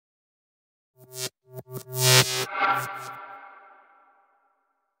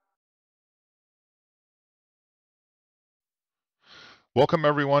Welcome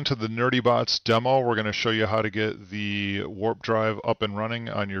everyone to the NerdyBots demo. We're going to show you how to get the WarpDrive up and running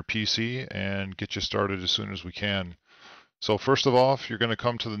on your PC and get you started as soon as we can. So first of all, if you're going to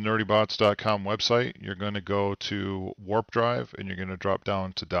come to the nerdybots.com website, you're going to go to WarpDrive and you're going to drop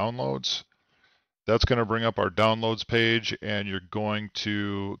down to Downloads. That's going to bring up our Downloads page and you're going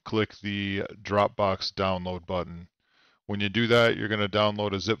to click the Dropbox download button. When you do that, you're going to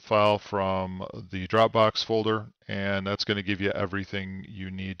download a zip file from the Dropbox folder, and that's going to give you everything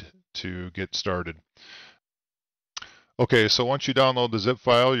you need to get started. Okay, so once you download the zip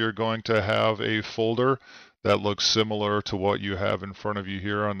file, you're going to have a folder that looks similar to what you have in front of you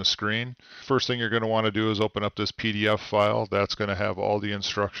here on the screen. First thing you're going to want to do is open up this PDF file. That's going to have all the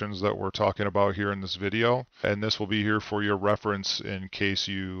instructions that we're talking about here in this video, and this will be here for your reference in case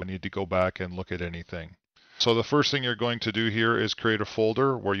you need to go back and look at anything. So the first thing you're going to do here is create a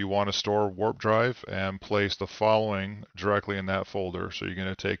folder where you want to store WarpDrive and place the following directly in that folder. So you're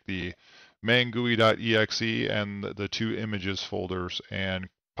going to take the main GUI.exe and the two images folders and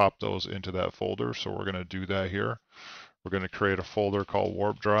pop those into that folder. So we're going to do that here. We're going to create a folder called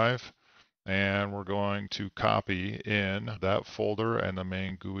WarpDrive, and we're going to copy in that folder and the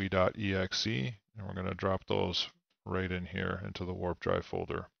main GUI.exe, and we're going to drop those right in here into the WarpDrive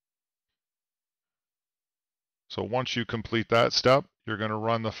folder. So once you complete that step, you're going to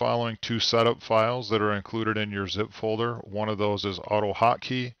run the following two setup files that are included in your zip folder. One of those is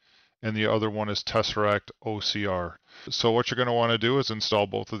AutoHotkey, and the other one is Tesseract OCR. So what you're going to want to do is install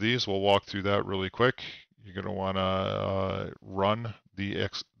both of these. We'll walk through that really quick. You're going to want to run the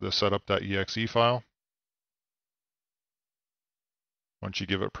setup.exe file. Once you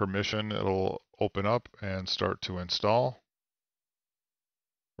give it permission, it'll open up and start to install.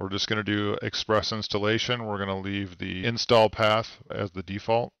 We're just going to do express installation. We're going to leave the install path as the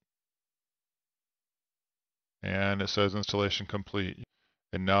default. And it says installation complete.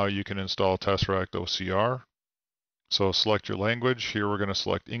 And now you can install Tesseract OCR. So select your language. Here we're going to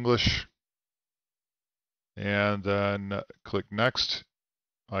select English. And then click next.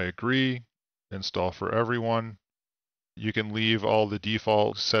 I agree. Install for everyone. You can leave all the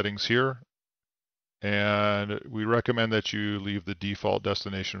default settings here. And we recommend that you leave the default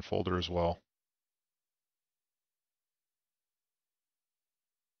destination folder as well.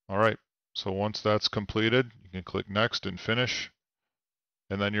 All right, so once that's completed, you can click next and finish,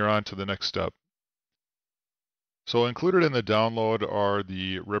 and then you're on to the next step. So included in the download are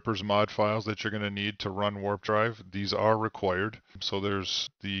the Rippers mod files that you're going to need to run WarpDrive. These are required. So there's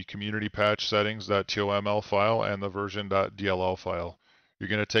the community patch settings.toml file and the version.dll file. You're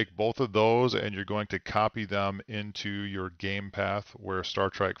going to take both of those and you're going to copy them into your game path where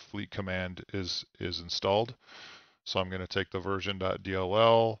Star Trek Fleet Command is installed. So I'm going to take the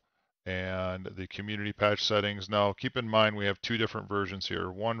version.dll and the community patch settings. Now keep in mind we have two different versions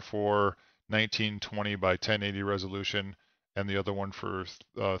here, one for 1920 by 1080 resolution and the other one for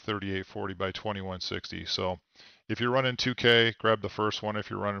 3840 by 2160. So if you're running 2K, grab the first one.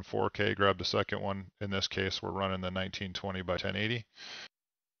 If you're running 4K, grab the second one. In this case, we're running the 1920 by 1080.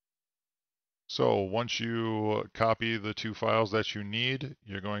 So once you copy the two files that you need,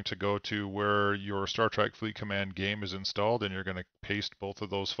 you're going to go to where your Star Trek Fleet Command game is installed, and you're going to paste both of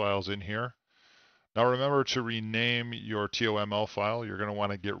those files in here. Now remember to rename your TOML file. You're going to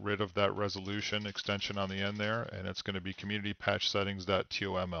want to get rid of that resolution extension on the end there, and it's going to be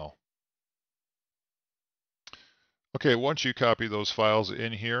communitypatchsettings.toml. Okay, once you copy those files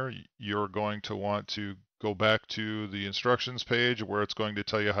in here, you're going to want to go back to the instructions page where it's going to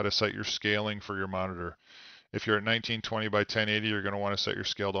tell you how to set your scaling for your monitor. If you're at 1920 by 1080, you're going to want to set your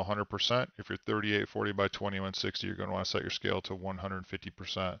scale to 100%. If you're 3840 by 2160, you're going to want to set your scale to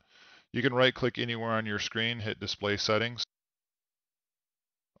 150%. You can right-click anywhere on your screen, hit Display Settings.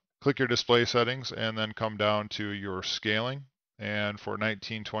 Click your Display Settings and then come down to your scaling. And for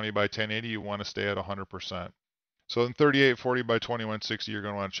 1920 by 1080, you want to stay at 100%. So in 3840 by 2160, you're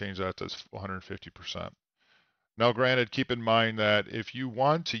going to want to change that to 150%. Now granted, keep in mind that if you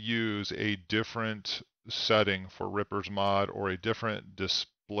want to use a different setting for Rippers mod or a different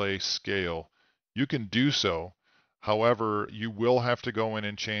display scale, you can do so. However, you will have to go in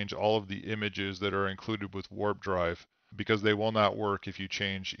and change all of the images that are included with WarpDrive because they will not work if you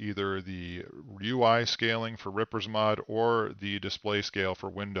change either the UI scaling for Rippers mod or the display scale for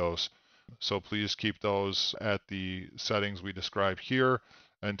Windows. So please keep those at the settings we describe here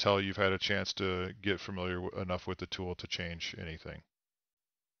until you've had a chance to get familiar enough with the tool to change anything.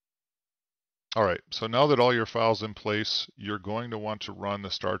 All right, so now that all your files in place, you're going to want to run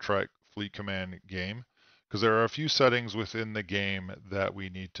the Star Trek Fleet Command game because there are a few settings within the game that we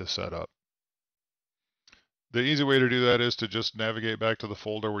need to set up. The easy way to do that is to just navigate back to the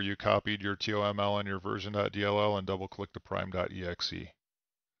folder where you copied your TOML and your version.dll and double click the prime.exe.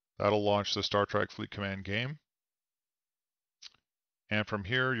 That'll launch the Star Trek Fleet Command game. And from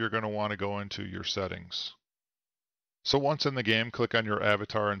here, you're going to want to go into your settings. So once in the game, click on your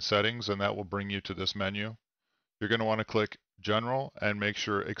avatar and settings, and that will bring you to this menu. You're going to want to click General and make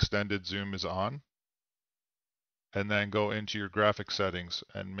sure Extended Zoom is on. And then go into your graphic settings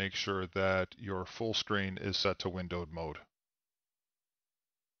and make sure that your full screen is set to windowed mode.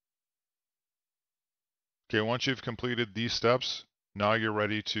 Okay, once you've completed these steps, now you're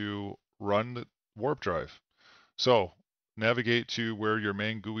ready to run the WarpDrive. So navigate to where your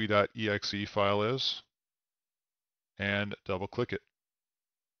main GUI.exe file is and double click it.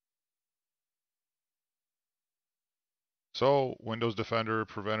 So Windows Defender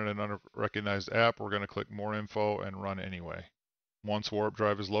prevented an unrecognized app. We're going to click More Info and Run anyway. Once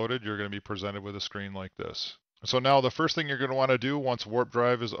WarpDrive is loaded, you're going to be presented with a screen like this. So now the first thing you're going to want to do once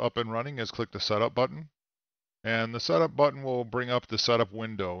WarpDrive is up and running is click the Setup button. And the Setup button will bring up the Setup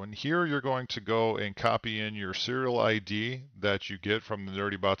window. And here you're going to go and copy in your serial ID that you get from the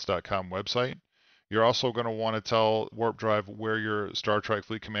nerdybots.com website. You're also going to want to tell WarpDrive where your Star Trek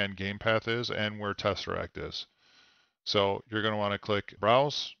Fleet Command game path is and where Tesseract is. So you're going to want to click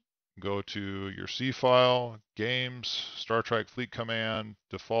Browse, go to your C file, Games, Star Trek Fleet Command,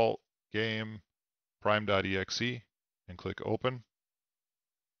 Default, Game, Prime.exe, and click Open.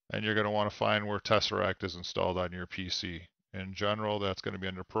 And you're going to want to find where Tesseract is installed on your PC. In general, that's going to be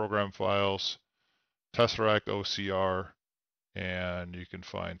under Program Files, Tesseract OCR, and you can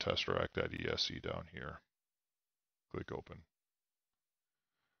find Tesseract.exe down here. Click Open.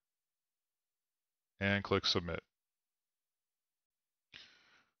 And click Submit.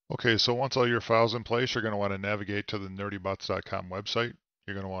 Okay, so once all your files in place, you're going to want to navigate to the nerdybots.com website.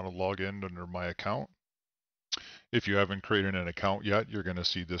 You're going to want to log in under My Account. If you haven't created an account yet, you're going to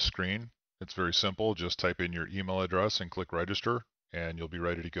see this screen. It's very simple. Just type in your email address and click Register, and you'll be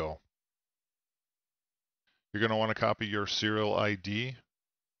ready to go. You're going to want to copy your serial ID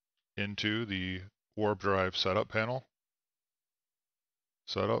into the WarpDrive Setup panel.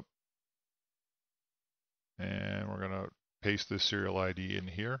 Setup. And we're going to paste this serial ID in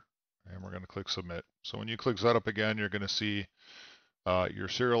here, and we're going to click Submit. So when you click Setup again, you're going to see your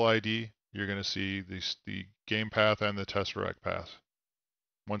serial ID. You're going to see the game path and the Tesseract path.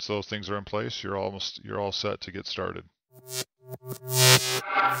 Once those things are in place, you're all set to get started.